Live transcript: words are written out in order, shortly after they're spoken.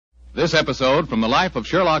This episode from the life of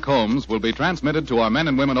Sherlock Holmes will be transmitted to our men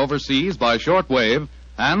and women overseas by shortwave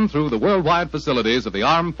and through the worldwide facilities of the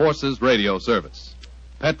Armed Forces Radio Service.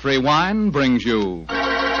 Petri Wine brings you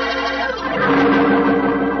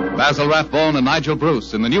Basil Rathbone and Nigel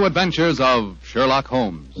Bruce in the new adventures of Sherlock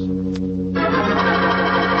Holmes.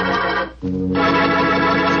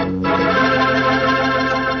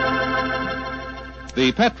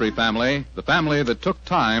 The Petri family, the family that took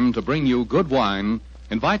time to bring you good wine,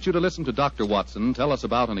 invite you to listen to Dr. Watson tell us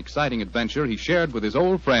about an exciting adventure he shared with his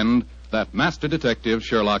old friend, that master detective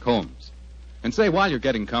Sherlock Holmes. And say, while you're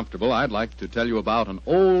getting comfortable, I'd like to tell you about an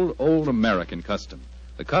old American custom.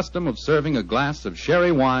 The custom of serving a glass of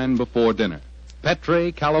sherry wine before dinner.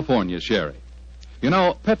 Petri, California sherry. You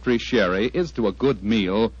know, Petri sherry is to a good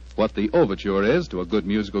meal what the overture is to a good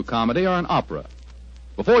musical comedy or an opera.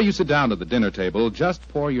 Before you sit down to the dinner table, just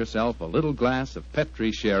pour yourself a little glass of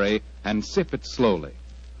Petri sherry and sip it slowly.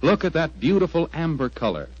 Look at that beautiful amber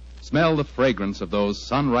color. Smell the fragrance of those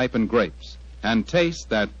sun-ripened grapes. And taste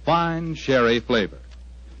that fine sherry flavor.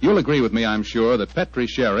 You'll agree with me, I'm sure, that Petri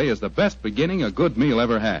sherry is the best beginning a good meal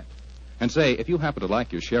ever had. And say, if you happen to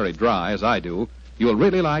like your sherry dry, as I do, you'll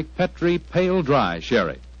really like Petri Pale Dry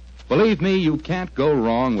Sherry. Believe me, you can't go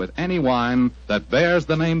wrong with any wine that bears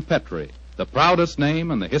the name Petri, the proudest name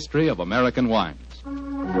in the history of American wines.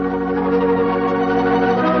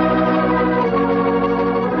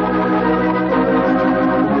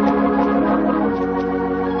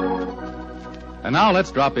 And now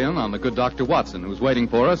let's drop in on the good Dr. Watson, who's waiting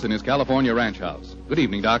for us in his California ranch house. Good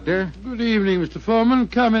evening, Doctor. Good evening, Mr. Foreman.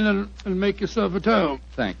 Come in and make yourself at home.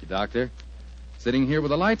 Thank you, Doctor. Sitting here with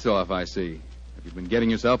the lights off, I see. Have you been getting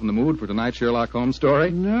yourself in the mood for tonight's Sherlock Holmes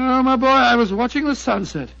story? No, my boy, I was watching the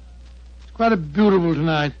sunset. It's quite beautiful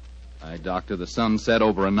tonight. Aye, Doctor, the sun set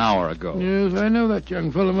over an hour ago. Yes, I know that,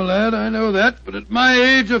 young fellow, my lad. I know that. But at my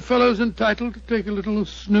age, a fellow's entitled to take a little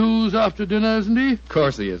snooze after dinner, isn't he? Of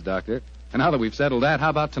course he is, Doctor. And now that we've settled that, how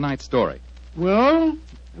about tonight's story? Well,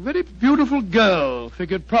 a very beautiful girl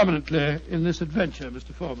figured prominently in this adventure,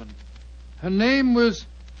 Mr. Foreman. Her name was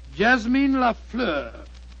Jasmine Lafleur.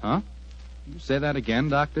 Huh? Can you say that again,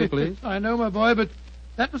 Doctor, please? I know, my boy, but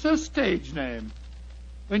that was her stage name.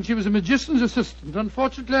 When she was a magician's assistant,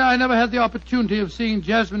 unfortunately, I never had the opportunity of seeing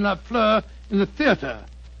Jasmine Lafleur in the theater.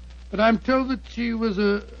 But I'm told that she was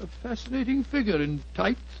a fascinating figure in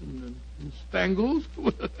tights and spangles.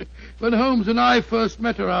 When Holmes and I first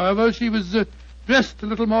met her, however, she was dressed a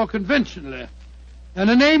little more conventionally. And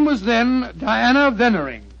her name was then Diana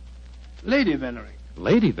Vennering. Lady Vennering.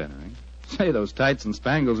 Lady Vennering? Say, those tights and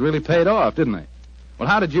spangles really paid off, didn't they? Well,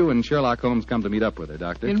 how did you and Sherlock Holmes come to meet up with her,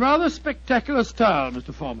 Doctor? In rather spectacular style,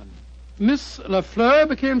 Mr. Foreman. Miss Lafleur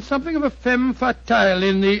became something of a femme fatale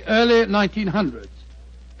in the early 1900s.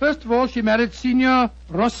 First of all, she married Signor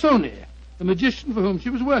Rossoni, the magician for whom she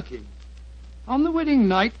was working. On the wedding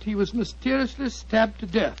night, he was mysteriously stabbed to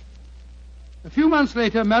death. A few months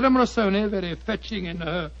later, Madame Rossoni, very fetching in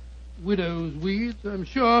her widow's weeds, I'm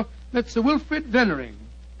sure, met Sir Wilfrid Vennering.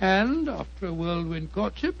 And, after a whirlwind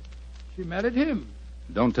courtship, she married him.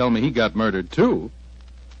 Don't tell me he got murdered, too.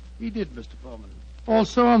 He did, Mr. Foreman.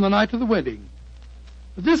 Also on the night of the wedding.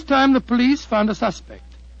 But this time, the police found a suspect.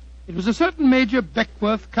 It was a certain Major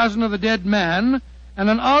Beckworth, cousin of the dead man, and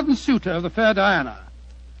an ardent suitor of the fair Diana.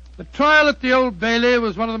 The trial at the Old Bailey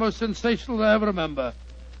was one of the most sensational I ever remember.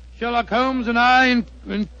 Sherlock Holmes and I,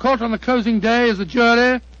 in court on the closing day as a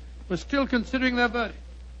jury, were still considering their verdict.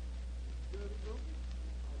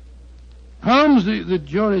 Holmes, the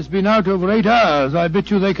jury's been out over 8 hours. I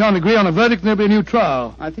bet you they can't agree on a verdict and there'll be a new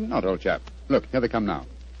trial. I think not, old chap. Look, here they come now.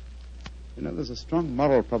 You know, there's a strong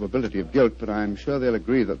moral probability of guilt, but I'm sure they'll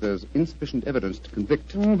agree that there's insufficient evidence to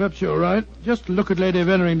convict. Oh, perhaps you're right. Just look at Lady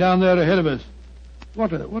Vennering down there ahead of us.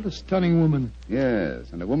 What a stunning woman.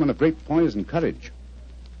 Yes, and a woman of great poise and courage.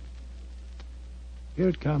 Here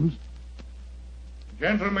it comes.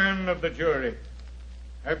 Gentlemen of the jury,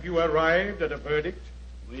 have you arrived at a verdict?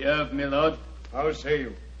 We have, my lord. How say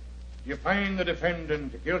you? Do you find the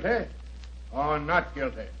defendant guilty or not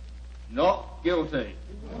guilty? Not guilty.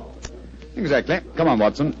 Exactly. Come on,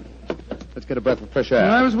 Watson. Let's get a breath of fresh air.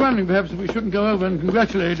 Well, I was wondering perhaps if we shouldn't go over and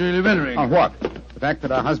congratulate Lady Vennering. On what? The fact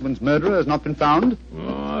that our husband's murderer has not been found?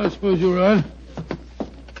 Oh, I suppose you're right.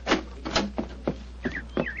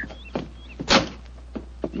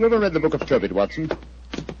 You ever read the book of Tobit, Watson?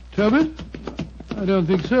 Tobit? I don't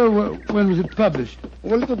think so. When was it published?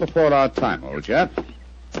 Oh, a little before our time, old chap.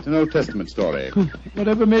 It's an Old Testament story.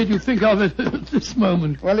 Whatever made you think of it at this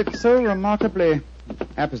moment? Well, it's so remarkably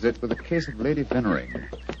apposite with the case of Lady Vennering.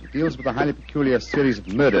 It deals with a highly peculiar series of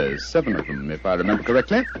murders, 7 of them, if I remember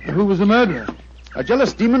correctly. Who was the murderer? A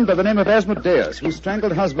jealous demon by the name of Asmodeus, who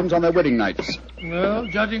strangled husbands on their wedding nights. Well,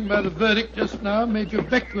 judging by the verdict just now, Major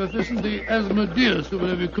Beckworth isn't the Asmodeus, or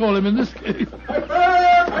whatever you call him in this case. Here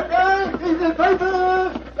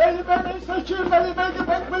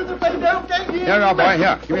you are, boy.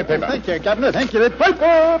 Here, give me a paper. Thank you, Governor. Thank you. The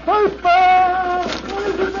paper!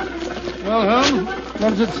 Well, Holmes, what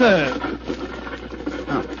does it say?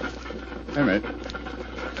 Oh. Wait a minute.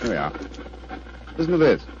 Here we are. Listen to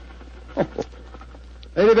this.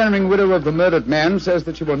 Lady Veneering, widow of the murdered man, says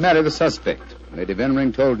that she will marry the suspect. Lady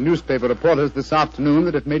Veneering told newspaper reporters this afternoon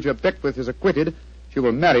that if Major Beckworth is acquitted, she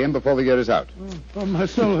will marry him before the year is out. Oh, upon my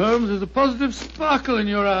soul, Holmes, there's a positive sparkle in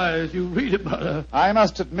your eye as you read about her. I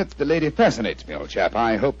must admit the lady fascinates me, old chap.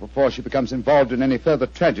 I hope before she becomes involved in any further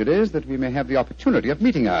tragedies that we may have the opportunity of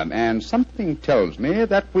meeting her, and something tells me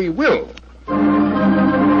that we will.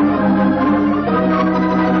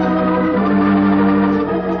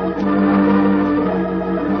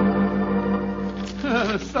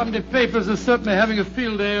 The Sunday papers are certainly having a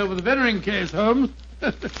field day over the Veneering case, Holmes.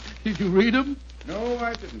 Did you read them? No,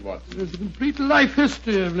 I didn't, Watson. There's a complete life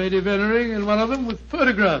history of Lady Veneering, and one of them with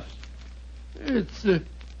photographs. It's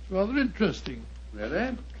rather interesting.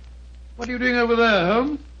 Really? What are you doing over there,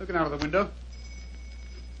 Holmes? Looking out of the window.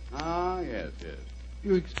 Ah, yes.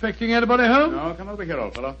 You expecting anybody home? No, come over here,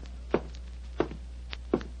 old fellow.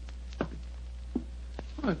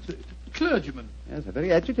 Oh, it's a clergyman. Yes, a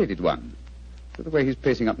very agitated one. Look at the way he's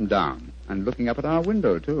pacing up and down, and looking up at our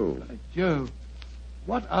window, too. By Jove.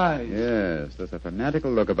 What eyes. Yes, there's a fanatical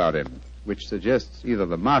look about him, which suggests either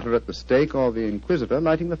the martyr at the stake or the inquisitor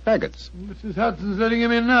lighting the faggots. Mrs. Hudson's letting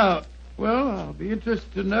him in now. Well, I'll be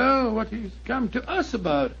interested to know what he's come to us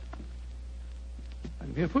about. I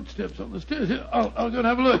can hear footsteps on the stairs here. I'll go and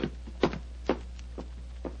have a look.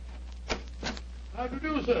 How do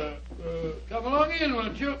you do, sir? Come along in,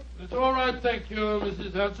 won't you? It's all right, thank you,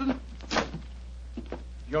 Mrs. Hudson.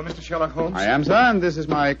 You're Mr. Sherlock Holmes? I am, sir, and this is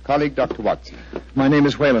my colleague, Dr. Watson. My name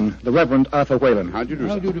is Whalen, the Reverend Arthur Whalen. How do you do,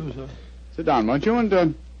 How sir? do you do, sir? Sit down, won't you,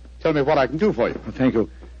 and tell me what I can do for you. Thank you.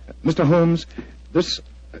 Mr. Holmes, this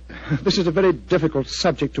is a very difficult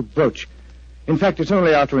subject to broach. In fact, it's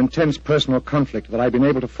only after intense personal conflict that I've been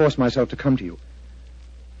able to force myself to come to you.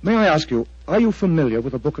 May I ask you, are you familiar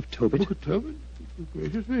with the Book of Tobit? Book of Tobit? Good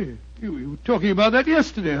gracious me. You were talking about that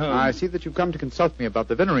yesterday, Holmes. I see that you've come to consult me about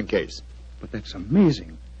the Veneering case. But that's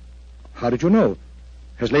amazing. How did you know?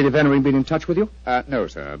 Has Lady Veneering been in touch with you? No,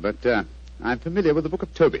 sir, but I'm familiar with the Book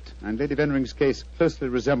of Tobit, and Lady Venering's case closely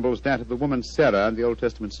resembles that of the woman Sarah in the Old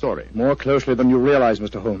Testament story. More closely than you realize,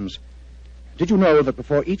 Mr. Holmes. Did you know that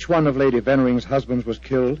before each one of Lady Venering's husbands was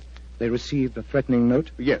killed, they received a threatening note?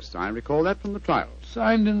 Yes, I recall that from the trial.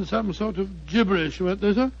 Signed in some sort of gibberish, weren't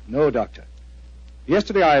they, sir? No, Doctor.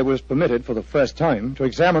 Yesterday I was permitted for the first time to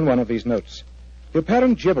examine one of these notes. The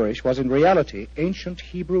apparent gibberish was in reality ancient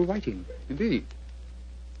Hebrew writing. Indeed.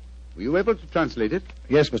 Were you able to translate it?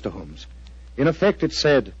 Yes, Mr. Holmes. In effect, it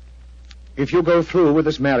said, if you go through with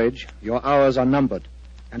this marriage, your hours are numbered.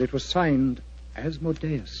 And it was signed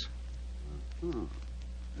Asmodeus. Oh.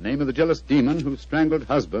 The name of the jealous demon who strangled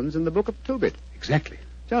husbands in the Book of Tobit. Exactly.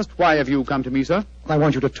 Just why have you come to me, sir? I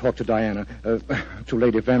want you to talk to Diana, to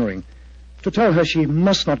Lady Veneering, to tell her she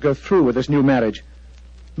must not go through with this new marriage.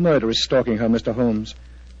 Murder is stalking her, Mr. Holmes.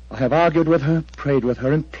 I have argued with her, prayed with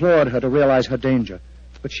her, implored her to realize her danger.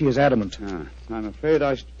 But she is adamant. I'm afraid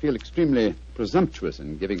I should feel extremely presumptuous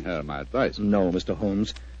in giving her my advice. No, Mr.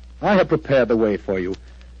 Holmes. I have prepared the way for you.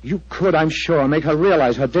 You could, I'm sure, make her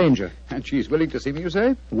realize her danger. And she's willing to see me, you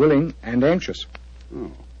say? Willing and anxious.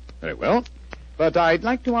 Oh, very well. But I'd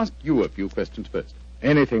like to ask you a few questions first.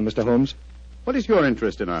 Anything, Mr. Holmes. What is your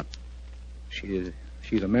interest in her?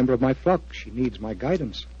 She's a member of my flock. She needs my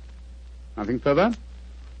guidance. Nothing further?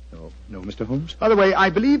 No, Mr. Holmes. By the way, I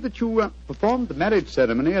believe that you performed the marriage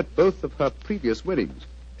ceremony at both of her previous weddings.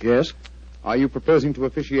 Yes? Are you proposing to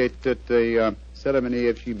officiate at the ceremony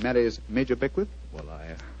if she marries Major Beckworth? Well,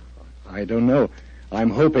 I don't know. I'm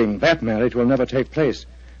hoping that marriage will never take place.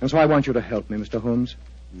 And so I want you to help me, Mr. Holmes.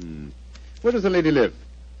 Where does the lady live?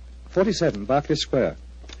 47, Berkeley Square.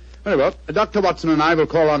 Very well. Dr. Watson and I will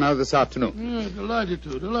call on her this afternoon. Delighted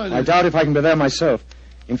to, delighted. I doubt if I can be there myself.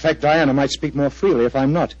 In fact, Diana might speak more freely if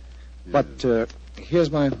I'm not. But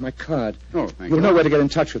here's my card. Oh, thank you. You'll know where to get in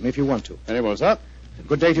touch with me if you want to. Very well, sir.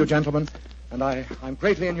 Good day to you, gentlemen. And I'm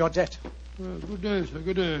greatly in your debt. Well, good day, sir,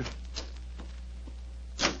 good day.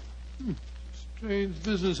 Strange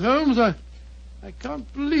business, Holmes. I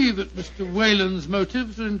can't believe that Mr. Whalen's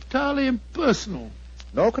motives are entirely impersonal.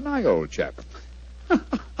 Nor can I, old chap. What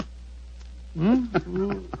are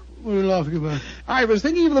you laughing about? I was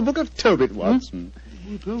thinking of the Book of Tobit, Watson.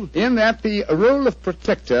 In that the role of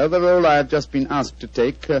protector, the role I have just been asked to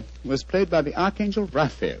take, was played by the Archangel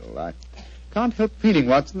Raphael. I can't help feeling,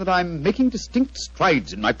 Watson, that I'm making distinct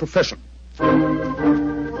strides in my profession.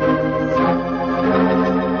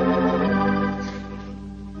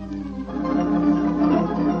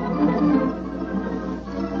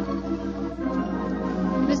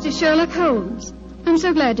 Mr. Sherlock Holmes. I'm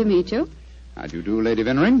so glad to meet you. How do you do, Lady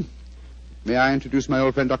Vennering? May I introduce my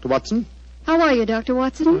old friend, Dr. Watson? How are you, Dr.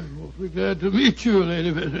 Watson? I'm awfully glad to meet you,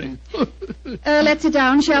 Lady Vennering. Let's sit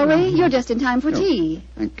down, shall we? You're just in time for tea.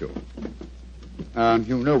 Thank you.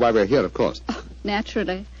 You know why we're here, of course. Oh,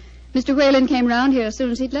 naturally. Mr. Whalen came round here as soon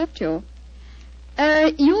as he'd left you.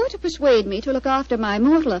 You're to persuade me to look after my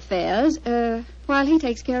mortal affairs, while he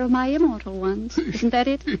takes care of my immortal ones. Isn't that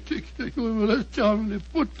it? He takes care of well, that's charmingly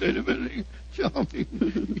put, Lady Vennering. Charming.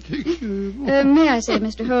 He takes care of... May I say,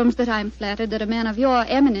 Mr. Holmes, that I'm flattered that a man of your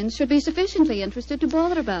eminence should be sufficiently interested to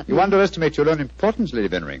bother about me. You underestimate your own importance, Lady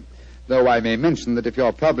Vennering. Though I may mention that if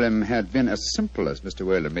your problem had been as simple as Mr.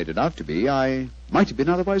 Whalen made it out to be, I might have been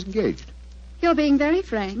otherwise engaged. You're being very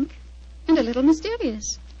frank and a little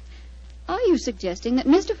mysterious. Are you suggesting that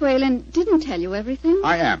Mr. Whalen didn't tell you everything?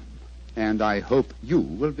 I am. And I hope you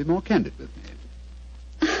will be more candid with me.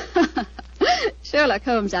 Sherlock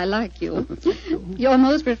Holmes, I like you. You're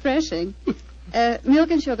most refreshing.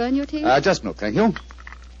 Milk and sugar in your tea? Just milk, thank you.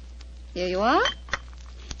 Here you are.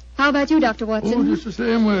 How about you, Dr. Watson? Oh, just the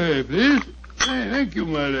same way, please. Thank you,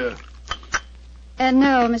 my dear. And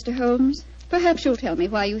now, Mr. Holmes, perhaps you'll tell me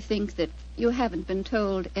why you think that you haven't been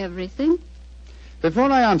told everything.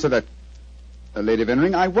 Before I answer that, Lady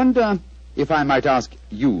Vennering, I wonder if I might ask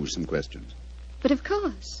you some questions. But of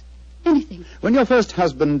course. Anything. When your first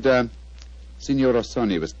husband, Signor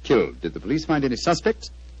Rossoni, was killed, did the police find any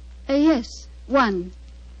suspects? Yes, one.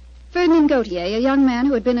 Ferdinand Gautier, a young man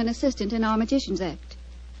who had been an assistant in our Magician's Act.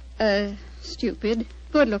 A stupid,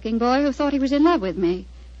 good-looking boy who thought he was in love with me.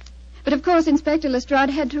 But of course Inspector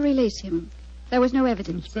Lestrade had to release him. There was no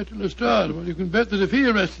evidence. Inspector Lestrade, well, you can bet that if he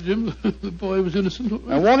arrested him, the boy was innocent.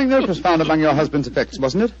 A warning note was found among your husband's effects,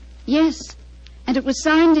 wasn't it? Yes, and it was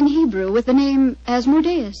signed in Hebrew with the name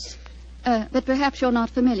Asmodeus. But perhaps you're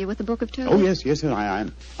not familiar with the Book of Tobit. Oh, yes, sir, I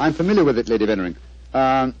am. I'm familiar with it, Lady Vennering.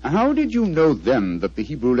 How did you know then that the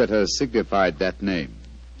Hebrew letters signified that name?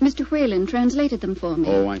 Mr. Whalen translated them for me.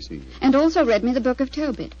 Oh, I see. And also read me the Book of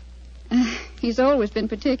Tobit. He's always been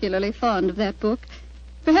particularly fond of that book.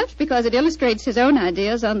 Perhaps because it illustrates his own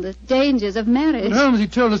ideas on the dangers of marriage. But Holmes, he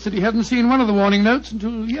told us that he hadn't seen one of the warning notes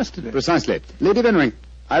until yesterday. Precisely. Lady Vennering,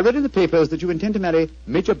 I read in the papers that you intend to marry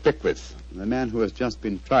Major Beckwith, the man who has just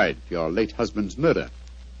been tried for your late husband's murder.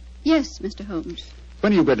 Yes, Mr. Holmes.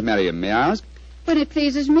 When are you going to marry him, may I ask? When it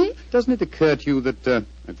pleases me. Doesn't it occur to you that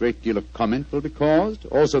a great deal of comment will be caused?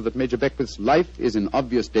 Also that Major Beckwith's life is in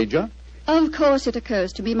obvious danger? Of course it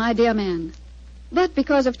occurs to me, my dear man. But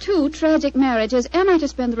because of 2 tragic marriages, am I to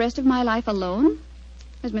spend the rest of my life alone?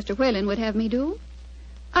 As Mr. Whalen would have me do?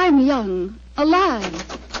 I'm young,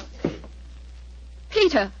 alive.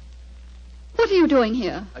 Peter, what are you doing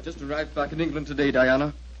here? I just arrived back in England today,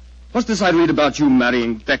 Diana. What's this I read about you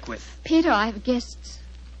marrying Beckwith? Peter, I have guests.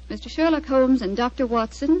 Mr. Sherlock Holmes and Dr.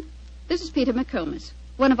 Watson. This is Peter McComas,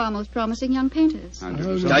 one of our most promising young painters.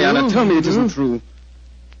 Diana, tell me it isn't true.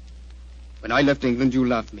 When I left England, you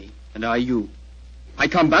loved me, and I you. I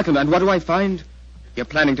come back, and what do I find? You're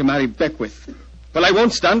planning to marry Beckwith. Well, I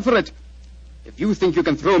won't stand for it. If you think you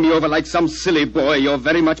can throw me over like some silly boy, you're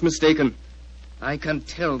very much mistaken. I can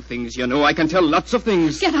tell things, you know. I can tell lots of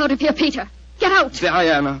things. Get out of here, Peter. Get out.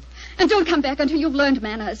 Diana. And don't come back until you've learned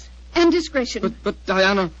manners and discretion. But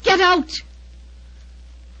Diana... Get out!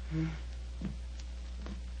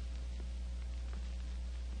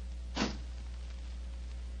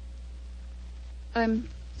 I'm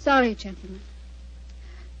sorry, gentlemen.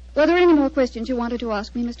 Were there any more questions you wanted to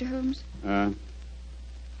ask me, Mr. Holmes?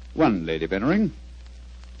 One, Lady Vennering.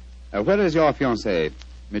 Where is your fiancé,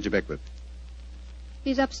 Major Beckwith?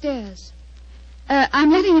 He's upstairs.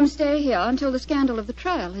 I'm letting him stay here until the scandal of the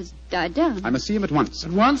trial has died down. I must see him at once.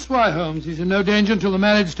 At once? Why, Holmes? He's in no danger until the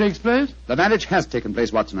marriage takes place? The marriage has taken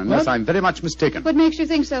place, Watson, unless I'm very much mistaken. What makes you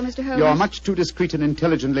think so, Mr. Holmes? You're much too discreet and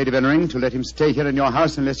intelligent, Lady Vennering, to let him stay here in your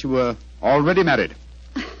house unless you were already married.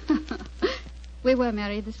 We were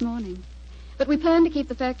married this morning. But we planned to keep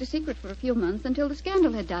the fact a secret for a few months until the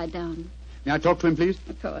scandal had died down. May I talk to him, please?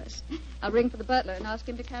 Of course. I'll ring for the butler and ask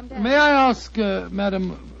him to come down. May I ask,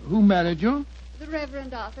 madam, who married you? The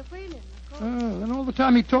Reverend Arthur Whalen, of course. Oh, and all the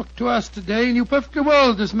time he talked to us today, he knew perfectly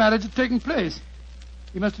well this marriage had taken place.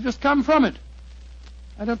 He must have just come from it.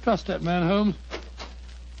 I don't trust that man, Holmes.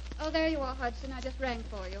 Oh, there you are, Hudson. I just rang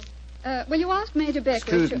for you. Will you ask Major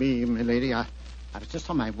Beckwith? Excuse me, milady. I was just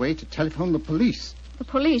on my way to telephone the police. The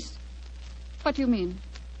police? What do you mean?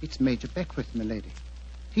 It's Major Beckwith, milady.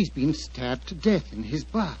 He's been stabbed to death in his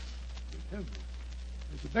bath.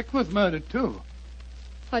 Mr. Beckwith murdered, too.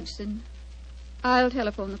 Hodgson, I'll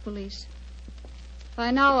telephone the police.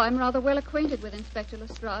 By now, I'm rather well acquainted with Inspector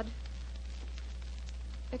Lestrade.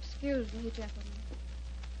 Excuse me, gentlemen.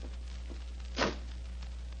 What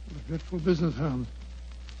a dreadful business, Holmes.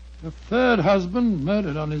 Your third husband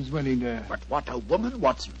murdered on his wedding day. But what a woman,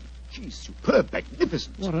 Watson. She's superb,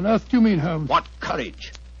 magnificent. What on earth do you mean, Holmes? What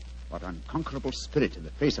courage. What unconquerable spirit in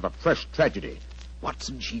the face of a fresh tragedy.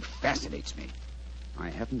 Watson, she fascinates me. I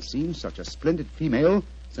haven't seen such a splendid female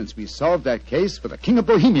since we solved that case for the King of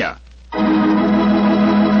Bohemia.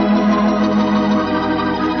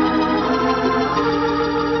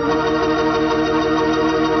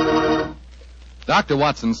 Dr.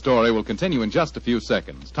 Watson's story will continue in just a few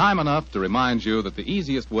seconds. Time enough to remind you that the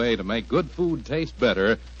easiest way to make good food taste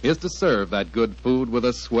better is to serve that good food with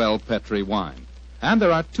a swell Petri wine. And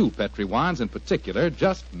there are two Petri wines in particular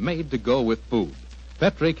just made to go with food.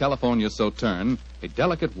 Petri California Sauterne, a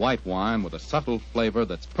delicate white wine with a subtle flavor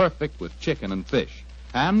that's perfect with chicken and fish.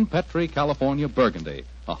 And Petri California Burgundy,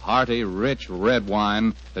 a hearty, rich red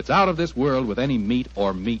wine that's out of this world with any meat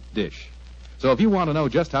or meat dish. So if you want to know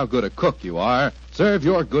just how good a cook you are, serve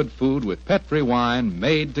your good food with Petri wine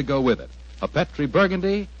made to go with it. A Petri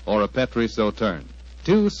Burgundy or a Petri Sauterne.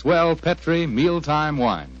 Two swell Petri mealtime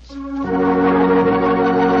wines.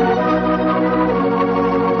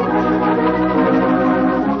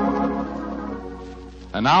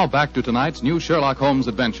 And now back to tonight's new Sherlock Holmes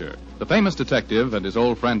adventure. The famous detective and his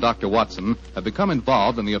old friend Dr. Watson have become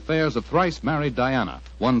involved in the affairs of thrice-married Diana,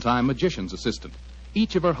 one-time magician's assistant.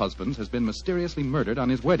 Each of her husbands has been mysteriously murdered on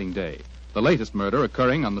his wedding day, the latest murder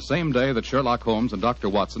occurring on the same day that Sherlock Holmes and Dr.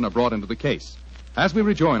 Watson are brought into the case. As we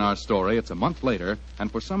rejoin our story, it's a month later,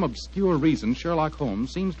 and for some obscure reason, Sherlock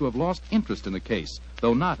Holmes seems to have lost interest in the case,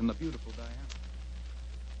 though not in the beautiful Diana.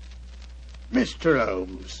 Mr.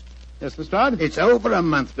 Holmes. Yes, Lestrade? It's over a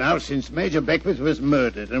month now since Major Beckwith was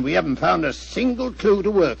murdered, and we haven't found a single clue to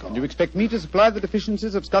work on. Do you expect me to supply the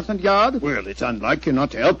deficiencies of Scotland Yard? Well, it's unlike you not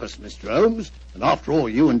to help us, Mr. Holmes. And after all,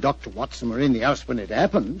 you and Dr. Watson were in the house when it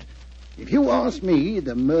happened. If you ask me,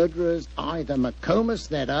 the murderer's either McComas,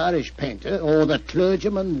 that Irish painter, or the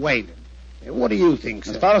clergyman Whalen. What do you think,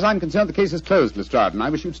 sir? As far as I'm concerned, the case is closed, Lestrade, and I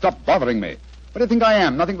wish you'd stop bothering me. What do you think I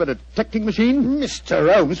am? Nothing but a detecting machine?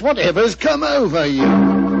 Mr. Holmes, whatever's come over you?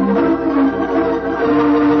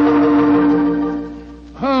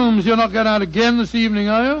 Holmes, you're not going out again this evening,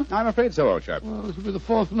 are you? I'm afraid so, old chap. Well, this will be the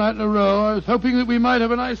fourth night in a row. I was hoping that we might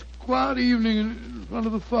have a nice, quiet evening in front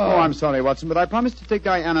of the fire. Oh, I'm sorry, Watson, but I promised to take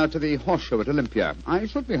Diana to the horse show at Olympia. I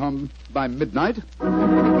should be home by midnight.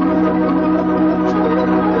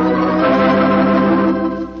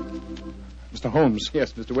 Mr. Holmes.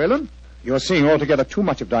 Yes, Mr. Whalen? You're seeing altogether too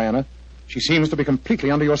much of Diana. She seems to be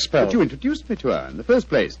completely under your spell. But you introduced me to her in the first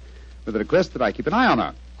place, with the request that I keep an eye on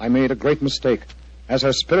her. I made a great mistake. As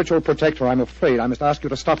her spiritual protector, I'm afraid I must ask you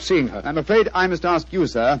to stop seeing her. I'm afraid I must ask you,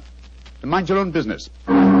 sir, to mind your own business.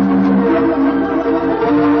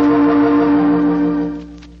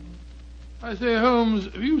 I say, Holmes,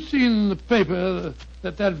 have you seen in the paper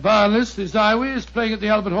that violinist, this Iway, is playing at the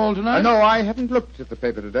Albert Hall tonight? No, I haven't looked at the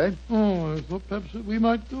paper today. Oh, I thought perhaps that we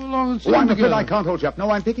might go along and see Oh, him I'm afraid together. I can't, old chap. No,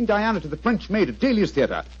 I'm taking Diana to the French Maid at Delius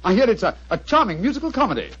Theatre. I hear it's a charming musical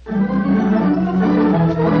comedy.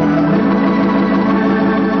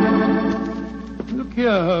 Look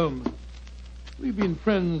here, Holmes. We've been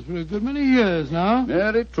friends for a good many years now.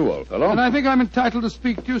 Very true, old fellow. And I think I'm entitled to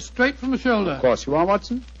speak to you straight from the shoulder. Of course you are,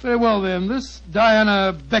 Watson. Very well, then. This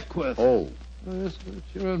Diana Beckwith. Oh. Yes,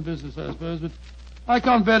 it's your own business, I suppose, but I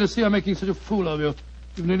can't bear to see her making such a fool of you.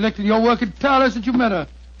 You've neglected your work entirely since you met her.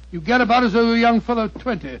 You get about as though you're a young fellow of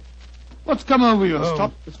 20. What's come over you,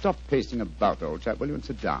 Holmes? Stop pacing about, old chap, will you, and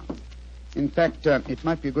sit down. In fact, it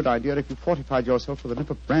might be a good idea if you fortified yourself with a nip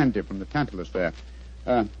of brandy from the Tantalus there.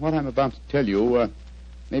 What I'm about to tell you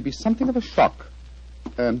may be something of a shock.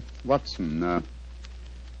 Watson,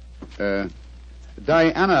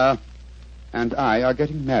 Diana and I are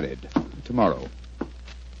getting married tomorrow.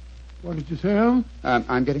 What did you say, Holmes?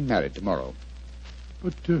 I'm getting married tomorrow.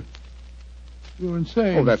 But, you're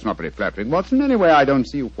insane. Oh, that's not very flattering, Watson. Anyway, I don't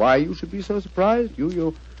see why you should be so surprised.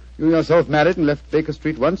 You yourself married and left Baker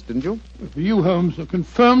Street once, didn't you? For you, Holmes, a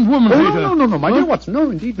confirmed woman Oh, hater. no, my dear Watson. No,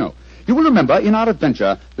 indeed, no. You will remember in our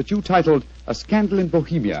adventure that you titled A Scandal in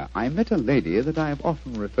Bohemia, I met a lady that I have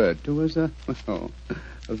often referred to as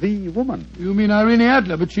the woman. You mean Irene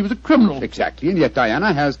Adler, but she was a criminal. Exactly, and yet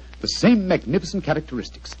Diana has the same magnificent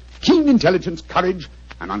characteristics. keen intelligence, courage,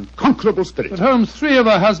 and unconquerable spirit. But Holmes, 3 of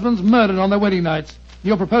her husbands murdered on their wedding nights.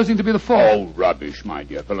 You're proposing to be the 4th. Oh, rubbish, my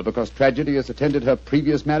dear fellow. Because tragedy has attended her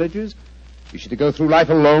previous marriages, is she to go through life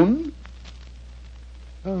alone?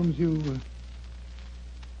 Holmes, you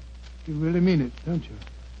really mean it, don't you?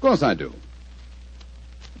 Of course I do.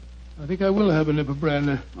 I think I will have a nip of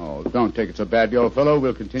brandy. Oh, don't take it so badly, old fellow.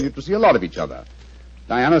 We'll continue to see a lot of each other.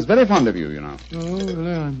 Diana's very fond of you, you know. Oh, well,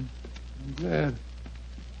 I'm glad.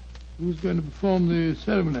 Who's going to perform the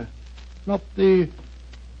ceremony? Not the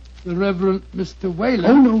Reverend Mr. Whalen?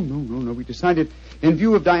 Oh, no. We decided, in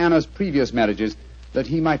view of Diana's previous marriages, that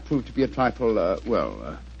he might prove to be a trifle,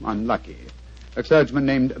 unlucky. A clergyman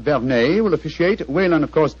named Vernet will officiate. Whalen,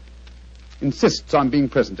 of course, insists on being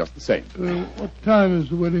present just the same. What time is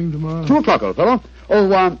the wedding tomorrow? 2 o'clock, old fellow.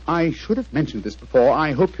 Oh, I should have mentioned this before.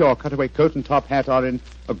 I hope your cutaway coat and top hat are in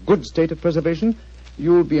a good state of preservation.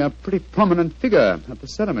 You'll be a pretty prominent figure at the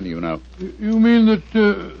ceremony, you know. You mean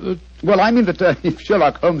that... Well, I mean that if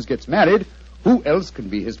Sherlock Holmes gets married, who else can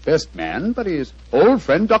be his best man but his old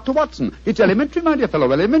friend, Dr. Watson? It's elementary, my dear fellow,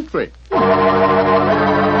 elementary.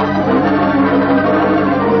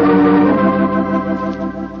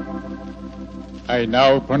 I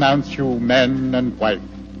now pronounce you man and wife,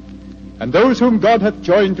 and those whom God hath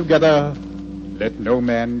joined together, let no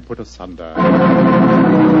man put asunder.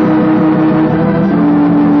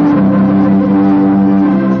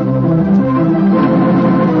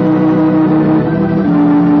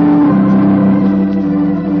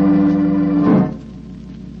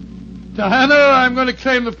 Diana, I'm going to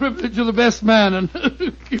claim the privilege of the best man and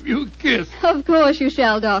give you a kiss. Of course you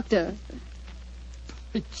shall, Doctor.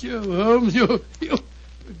 Joe Holmes, you're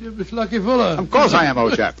a devilish lucky fellow. Of course I am,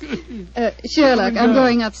 old chap. Sherlock, I'm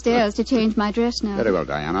going upstairs to change my dress now. Very well,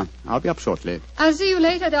 Diana. I'll be up shortly. I'll see you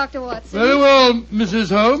later, Dr. Watson. Very well, Mrs.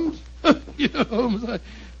 Holmes. Holmes, I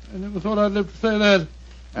never thought I'd live to say that.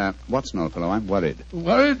 Watson, old fellow, I'm worried.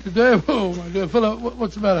 Worried today? Oh, my dear fellow,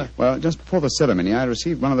 what's the matter? Well, just before the ceremony, I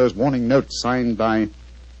received one of those warning notes signed by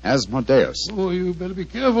Asmodeus. Oh, you better be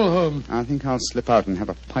careful, Holmes. I think I'll slip out and have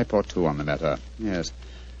a pipe or two on the matter. Yes.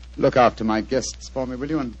 Look after my guests for me, will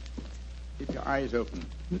you? And keep your eyes open.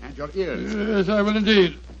 And your ears. Yes, I will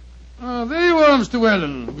indeed. There you are, Mr.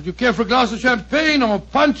 Whalen. Would you care for a glass of champagne or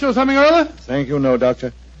punch or something or other? Thank you, no,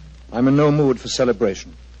 Doctor. I'm in no mood for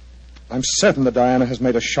celebration. I'm certain that Diana has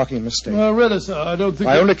made a shocking mistake. Well, really, sir, I don't think...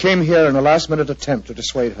 I only came here in a last-minute attempt to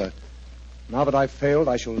dissuade her. Now that I've failed,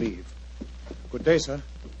 I shall leave. Good day, sir.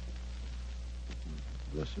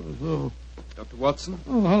 Bless your soul. Dr. Watson?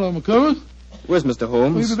 Oh, hello, McComas. Where's Mr.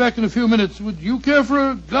 Holmes? We'll be back in a few minutes. Would you care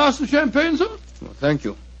for a glass of champagne, sir? Well, thank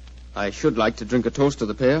you. I should like to drink a toast to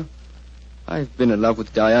the pair. I've been in love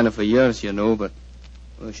with Diana for years, you know, but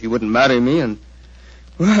she wouldn't marry me, and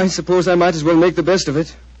well, I suppose I might as well make the best of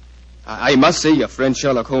it. I must say your friend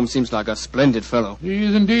Sherlock Holmes seems like a splendid fellow. He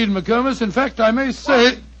is indeed, McComas. In fact, I may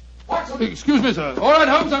say... Watson! Excuse me, sir. All right,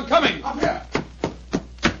 Holmes, I'm coming. Up here.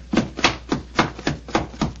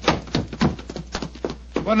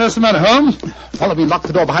 What else the matter, Holmes? Follow me, lock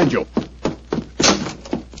the door behind you.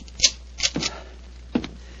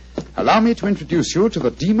 Allow me to introduce you to the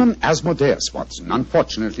demon Asmodeus, Watson.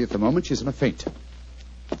 Unfortunately, at the moment, she's in a faint.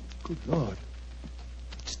 Good Lord.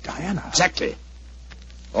 It's Diana. Exactly.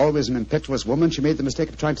 Always an impetuous woman, she made the mistake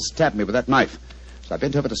of trying to stab me with that knife. So I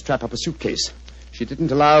bent over to strap up a suitcase. She didn't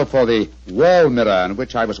allow for the wall mirror in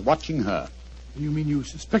which I was watching her. You mean you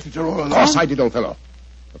suspected her all along? Of course I did, old fellow.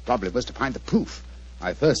 The problem was to find the proof.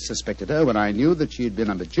 I first suspected her when I knew that she had been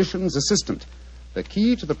a magician's assistant. The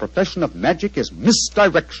key to the profession of magic is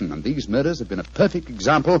misdirection, and these murders have been a perfect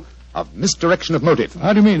example of misdirection of motive.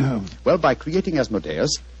 How do you mean, Holmes? Well, by creating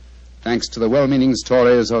Asmodeus, thanks to the well-meaning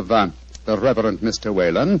stories of the Reverend Mr.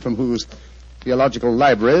 Whalen, from whose theological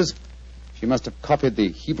libraries she must have copied the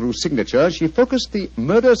Hebrew signature, she focused the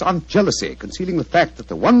murders on jealousy, concealing the fact that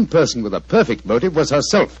the one person with a perfect motive was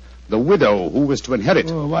herself, the widow who was to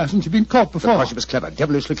inherit. Oh, why hasn't she been caught before? Because she was clever,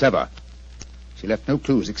 devilishly clever. She left no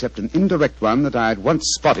clues except an indirect one that I had once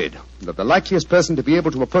spotted, that the likeliest person to be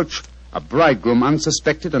able to approach a bridegroom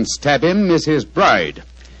unsuspected and stab him is his bride.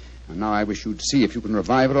 And now I wish you'd see if you can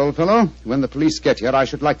revive her, old fellow. When the police get here, I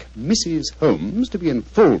should like Mrs. Holmes to be in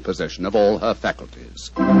full possession of all her faculties.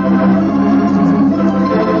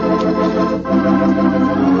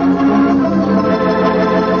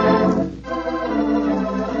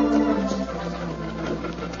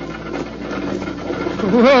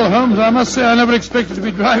 Well, Holmes, I must say I never expected to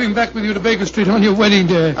be driving back with you to Baker Street on your wedding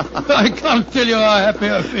day. I can't tell you how happy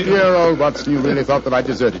I feel. Dear old Watson, you really thought that I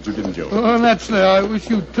deserted you, didn't you? Well, naturally, I wish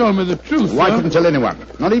you'd told me the truth. Why sir. couldn't tell anyone?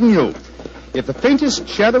 Not even you. If the faintest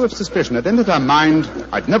shadow of suspicion had entered her mind,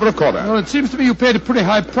 I'd never have caught her. Well, it seems to me you paid a pretty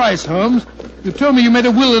high price, Holmes. You told me you made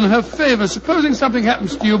a will in her favor. Supposing something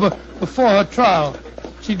happens to you before her trial,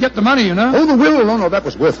 she'd get the money, you know. Oh, the will? Oh, no, that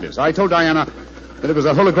was worthless. I told Diana that it was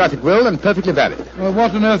a holographic will and perfectly valid. Well,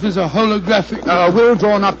 what on earth is a holographic will? A will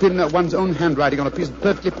drawn up in one's own handwriting on a piece of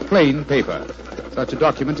perfectly plain paper. Such a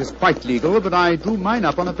document is quite legal, but I drew mine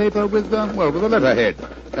up on a paper with a letterhead.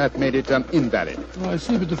 That made it invalid. Oh, I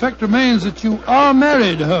see, but the fact remains that you are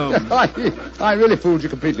married, Holmes. I really fooled you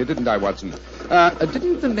completely, didn't I, Watson?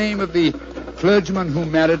 Didn't the name of the clergyman who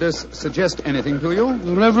married us suggest anything to you?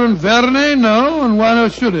 The Reverend Vernet? No, and why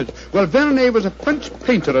not should it? Well, Vernet was a French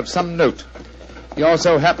painter of some note. He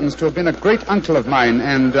also happens to have been a great uncle of mine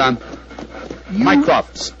and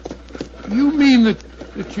Mycroft's. You mean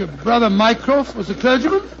that your brother Mycroft was a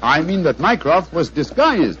clergyman? I mean that Mycroft was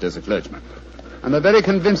disguised as a clergyman. And a very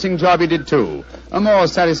convincing job he did, too. A more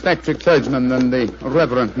satisfactory clergyman than the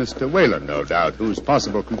Reverend Mr. Whalen, no doubt, whose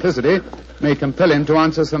possible complicity may compel him to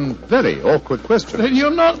answer some very awkward questions. Then you're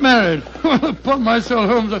not married. Well, upon my soul,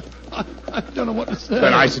 Holmes, I don't know what to say.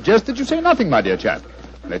 Then I suggest that you say nothing, my dear chap.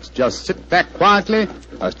 Let's just sit back quietly,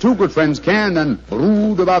 as two good friends can, and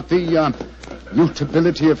brood about the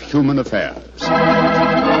mutability of human affairs.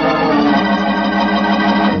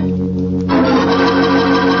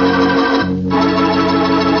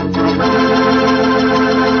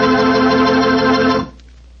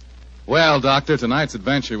 Well, Doctor, tonight's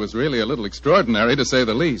adventure was really a little extraordinary, to say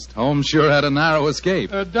the least. Holmes sure had a narrow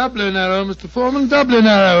escape. Doubly narrow, Mr. Foreman, doubly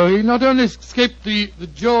narrow. He not only escaped the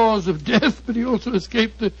jaws of death, but he also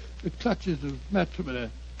escaped the clutches of matrimony.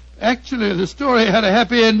 Actually, the story had a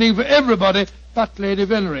happy ending for everybody but Lady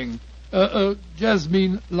Vennering.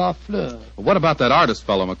 Jasmine Lafleur. What about that artist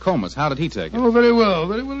fellow, McComas? How did he take it? Oh, very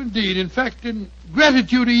well indeed. In fact, in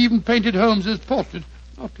gratitude, he even painted Holmes's portrait.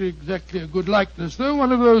 Not exactly a good likeness, though.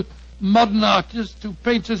 One of those modern artists who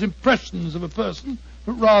paints as impressions of a person,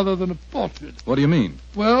 but rather than a portrait. What do you mean?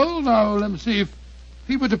 Well, now, let me see. If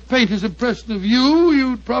he were to paint his impression of you,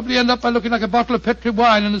 you'd probably end up by looking like a bottle of Petri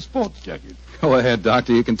wine in a sports jacket. Go ahead,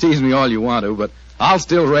 Doctor. You can tease me all you want to, but I'll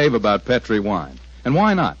still rave about Petri wine. And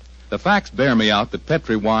why not? The facts bear me out that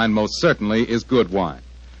Petri wine most certainly is good wine.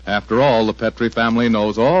 After all, the Petri family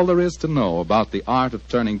knows all there is to know about the art of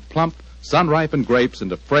turning plump, sun-ripened grapes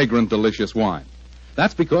into fragrant, delicious wine.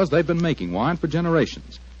 That's because they've been making wine for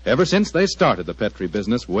generations, ever since they started the Petri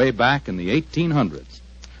business way back in the 1800s.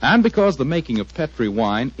 And because the making of Petri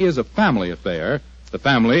wine is a family affair, the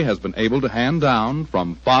family has been able to hand down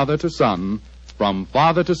from father to son,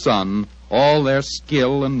 all their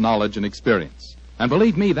skill and knowledge and experience. And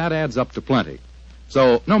believe me, that adds up to plenty.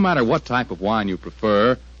 So no matter what type of wine you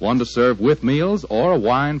prefer, one to serve with meals or a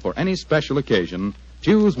wine for any special occasion,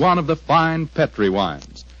 choose one of the fine Petri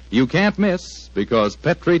wines. You can't miss, because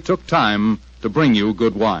Petri took time to bring you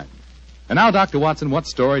good wine. And now, Dr. Watson, what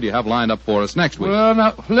story do you have lined up for us next week? Well,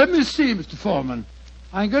 now, let me see, Mr. Foreman.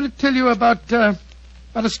 I'm going to tell you about a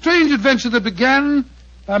strange adventure that began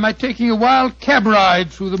by my taking a wild cab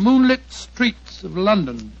ride through the moonlit streets of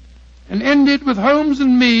London, and ended with Holmes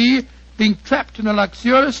and me being trapped in a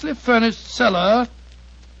luxuriously furnished cellar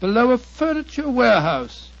below a furniture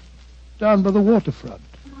warehouse down by the waterfront.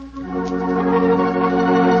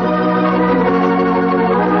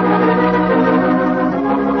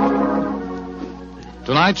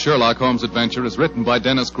 Tonight's Sherlock Holmes adventure is written by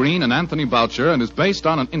Dennis Green and Anthony Boucher and is based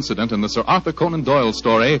on an incident in the Sir Arthur Conan Doyle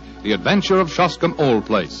story, The Adventure of Shoscombe Old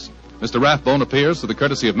Place. Mr. Rathbone appears through the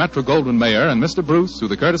courtesy of Metro-Goldwyn-Mayer and Mr. Bruce through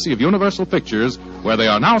the courtesy of Universal Pictures, where they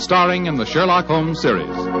are now starring in the Sherlock Holmes series.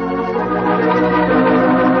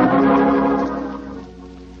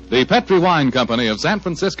 The Petri Wine Company of San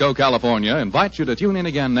Francisco, California, invites you to tune in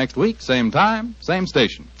again next week, same time, same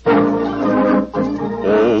station.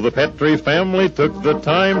 Oh, the Petri family took the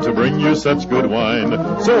time to bring you such good wine.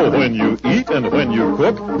 So when you eat and when you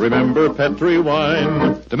cook, remember Petri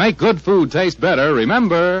wine. To make good food taste better,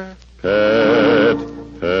 remember... Petri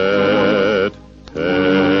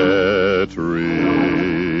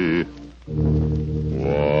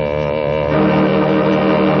wine.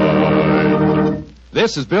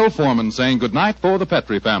 This is Bill Foreman saying goodnight for the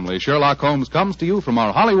Petri family. Sherlock Holmes comes to you from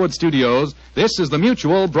our Hollywood studios. This is the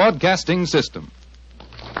Mutual Broadcasting System.